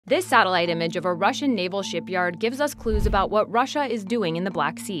This satellite image of a Russian naval shipyard gives us clues about what Russia is doing in the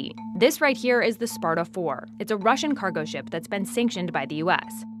Black Sea. This right here is the Sparta 4. It's a Russian cargo ship that's been sanctioned by the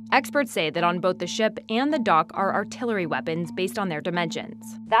US. Experts say that on both the ship and the dock are artillery weapons based on their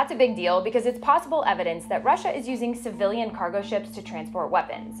dimensions. That's a big deal because it's possible evidence that Russia is using civilian cargo ships to transport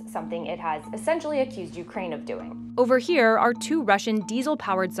weapons, something it has essentially accused Ukraine of doing. Over here are 2 Russian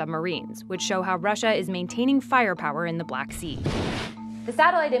diesel-powered submarines, which show how Russia is maintaining firepower in the Black Sea. The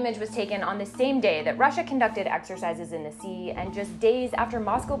satellite image was taken on the same day that Russia conducted exercises in the sea and just days after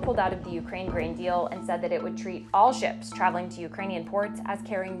Moscow pulled out of the Ukraine grain deal and said that it would treat all ships traveling to Ukrainian ports as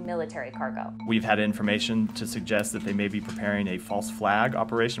carrying military cargo. We've had information to suggest that they may be preparing a false flag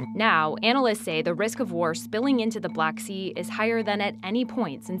operation. Now, analysts say the risk of war spilling into the Black Sea is higher than at any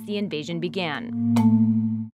point since the invasion began.